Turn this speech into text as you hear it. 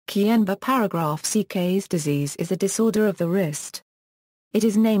Kienbock paragraph CK's disease is a disorder of the wrist. It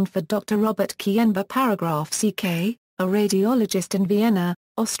is named for Dr. Robert Kienbock paragraph CK, a radiologist in Vienna,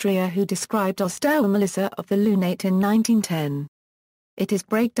 Austria who described osteomalacia of the lunate in 1910. It is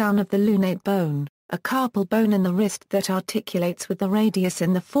breakdown of the lunate bone, a carpal bone in the wrist that articulates with the radius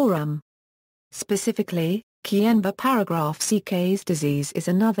in the forearm. Specifically, Kienbock paragraph CK's disease is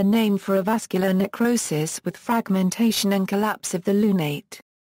another name for avascular necrosis with fragmentation and collapse of the lunate.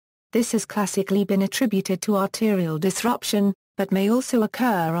 This has classically been attributed to arterial disruption, but may also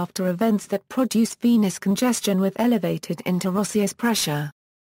occur after events that produce venous congestion with elevated interosseous pressure.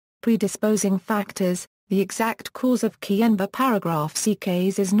 Predisposing factors. The exact cause of Kienbock paragraph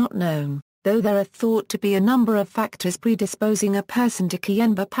CKs is not known, though there are thought to be a number of factors predisposing a person to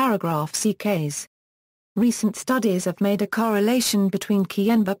Kienbock paragraph CKs. Recent studies have made a correlation between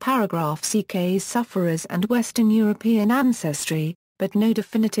Kienbock paragraph CKs sufferers and Western European ancestry, but no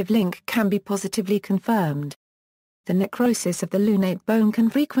definitive link can be positively confirmed. The necrosis of the lunate bone can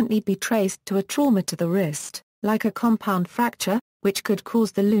frequently be traced to a trauma to the wrist, like a compound fracture, which could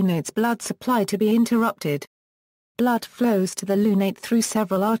cause the lunate's blood supply to be interrupted. Blood flows to the lunate through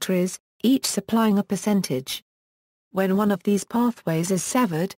several arteries, each supplying a percentage. When one of these pathways is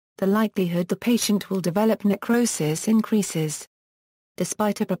severed, the likelihood the patient will develop necrosis increases.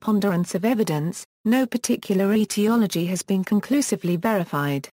 Despite a preponderance of evidence, no particular etiology has been conclusively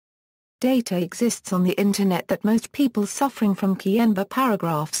verified. Data exists on the Internet that most people suffering from Kienbock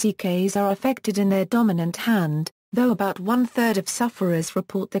paragraph CKs are affected in their dominant hand, though about 1/3 of sufferers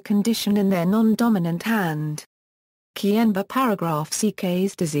report the condition in their non-dominant hand. Kienbock paragraph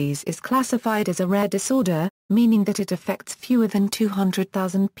CK's disease is classified as a rare disorder, meaning that it affects fewer than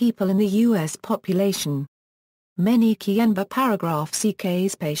 200,000 people in the U.S. population. Many Kienbock paragraph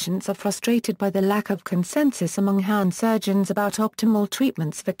CK's patients are frustrated by the lack of consensus among hand surgeons about optimal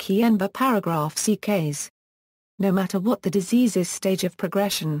treatments for Kienbock paragraph CKs. No matter what the disease's stage of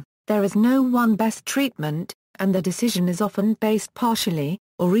progression, there is no one best treatment, and the decision is often based partially,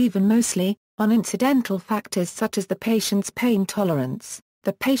 or even mostly, on incidental factors such as the patient's pain tolerance,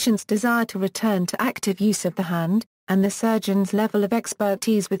 the patient's desire to return to active use of the hand, and the surgeon's level of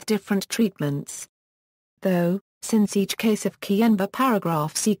expertise with different treatments. Though, since each case of Kienbock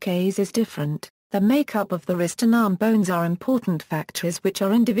paragraph CKs is different, the makeup of the wrist and arm bones are important factors which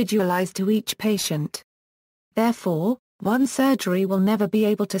are individualized to each patient. Therefore, one surgery will never be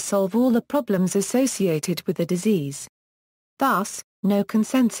able to solve all the problems associated with the disease. Thus, no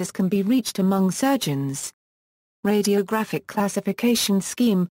consensus can be reached among surgeons. Radiographic classification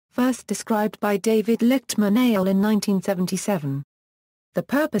scheme, first described by David Lichtman al. in 1977. The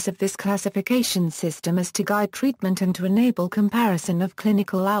purpose of this classification system is to guide treatment and to enable comparison of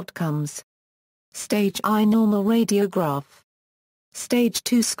clinical outcomes. Stage I normal radiograph. Stage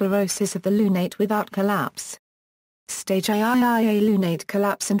II sclerosis of the lunate without collapse. Stage III lunate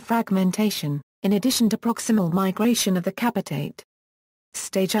collapse and fragmentation, in addition to proximal migration of the capitate.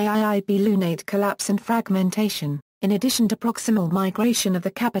 Stage IIIB lunate collapse and fragmentation, in addition to proximal migration of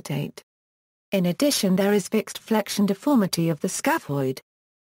the capitate. In addition there is fixed flexion deformity of the scaphoid.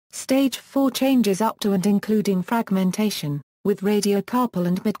 Stage IV changes up to and including fragmentation, with radiocarpal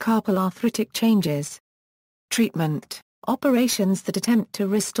and midcarpal arthritic changes. Treatment. Operations that attempt to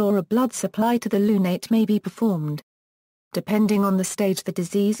restore a blood supply to the lunate may be performed. Depending on the stage the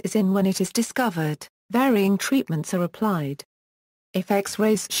disease is in when it is discovered, varying treatments are applied. If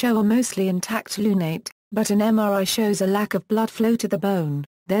X-rays show a mostly intact lunate, but an MRI shows a lack of blood flow to the bone,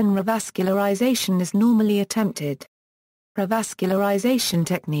 then revascularization is normally attempted. Revascularization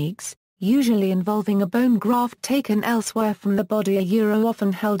techniques, usually involving a bone graft taken elsewhere from the body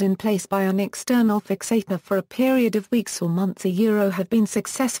often held in place by an external fixator for a period of weeks or months have been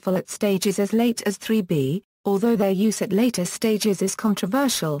successful at stages as late as 3B, although their use at later stages is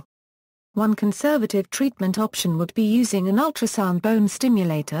controversial. One conservative treatment option would be using an ultrasound bone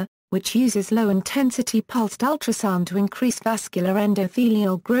stimulator, which uses low-intensity pulsed ultrasound to increase vascular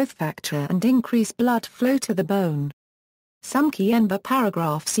endothelial growth factor and increase blood flow to the bone. Some Kienbock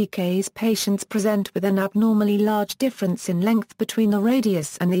paragraph CKs patients present with an abnormally large difference in length between the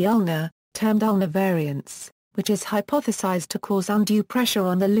radius and the ulnar, termed ulnar variance, which is hypothesized to cause undue pressure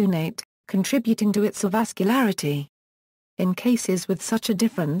on the lunate, contributing to its avascularity. In cases with such a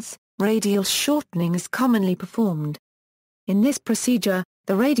difference, radial shortening is commonly performed. In this procedure,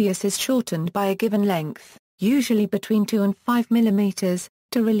 the radius is shortened by a given length, usually between 2 and 5 mm,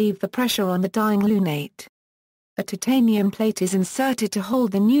 to relieve the pressure on the dying lunate. A titanium plate is inserted to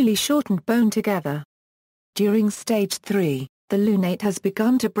hold the newly shortened bone together. During stage 3, the lunate has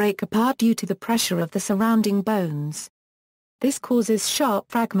begun to break apart due to the pressure of the surrounding bones. This causes sharp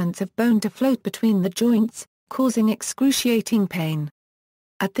fragments of bone to float between the joints, causing excruciating pain.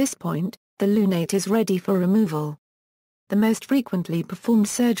 At this point, the lunate is ready for removal. The most frequently performed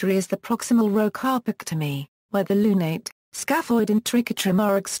surgery is the proximal row carpectomy, where the lunate, scaphoid and trichotrim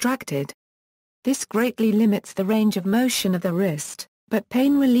are extracted. This greatly limits the range of motion of the wrist, but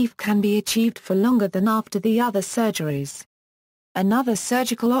pain relief can be achieved for longer than after the other surgeries. Another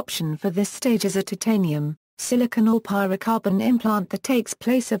surgical option for this stage is a titanium, silicon or pyrocarbon implant that takes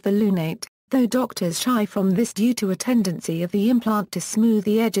place of the lunate, though doctors shy from this due to a tendency of the implant to smooth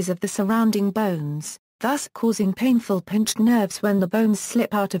the edges of the surrounding bones, thus causing painful pinched nerves when the bones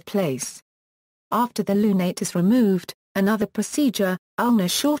slip out of place. After the lunate is removed, another procedure, ulnar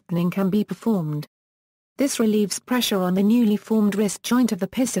shortening, can be performed. This relieves pressure on the newly formed wrist joint of the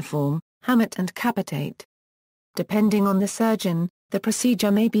pisiform, hamate and capitate. Depending on the surgeon, the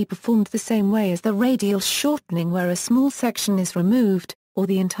procedure may be performed the same way as the radial shortening, where a small section is removed, or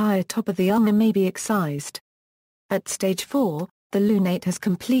the entire top of the ulna may be excised. At stage 4, the lunate has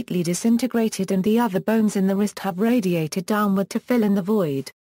completely disintegrated and the other bones in the wrist have radiated downward to fill in the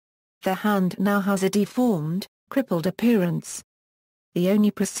void. The hand now has a deformed, crippled appearance. The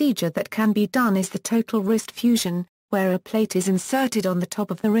only procedure that can be done is the total wrist fusion, where a plate is inserted on the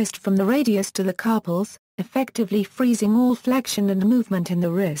top of the wrist from the radius to the carpals, effectively freezing all flexion and movement in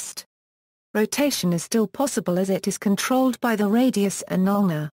the wrist. Rotation is still possible as it is controlled by the radius and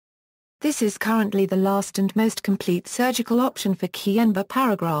ulna. This is currently the last and most complete surgical option for Kienböck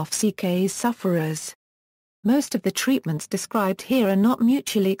paragraph CK sufferers. Most of the treatments described here are not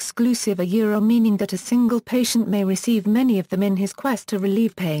mutually exclusive, meaning that a single patient may receive many of them in his quest to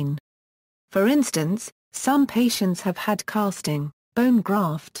relieve pain. For instance, some patients have had casting, bone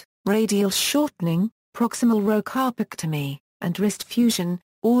graft, radial shortening, proximal row carpectomy, and wrist fusion,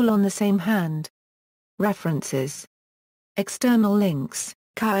 all on the same hand. References. External links: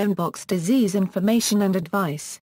 Kienbock's disease information and advice.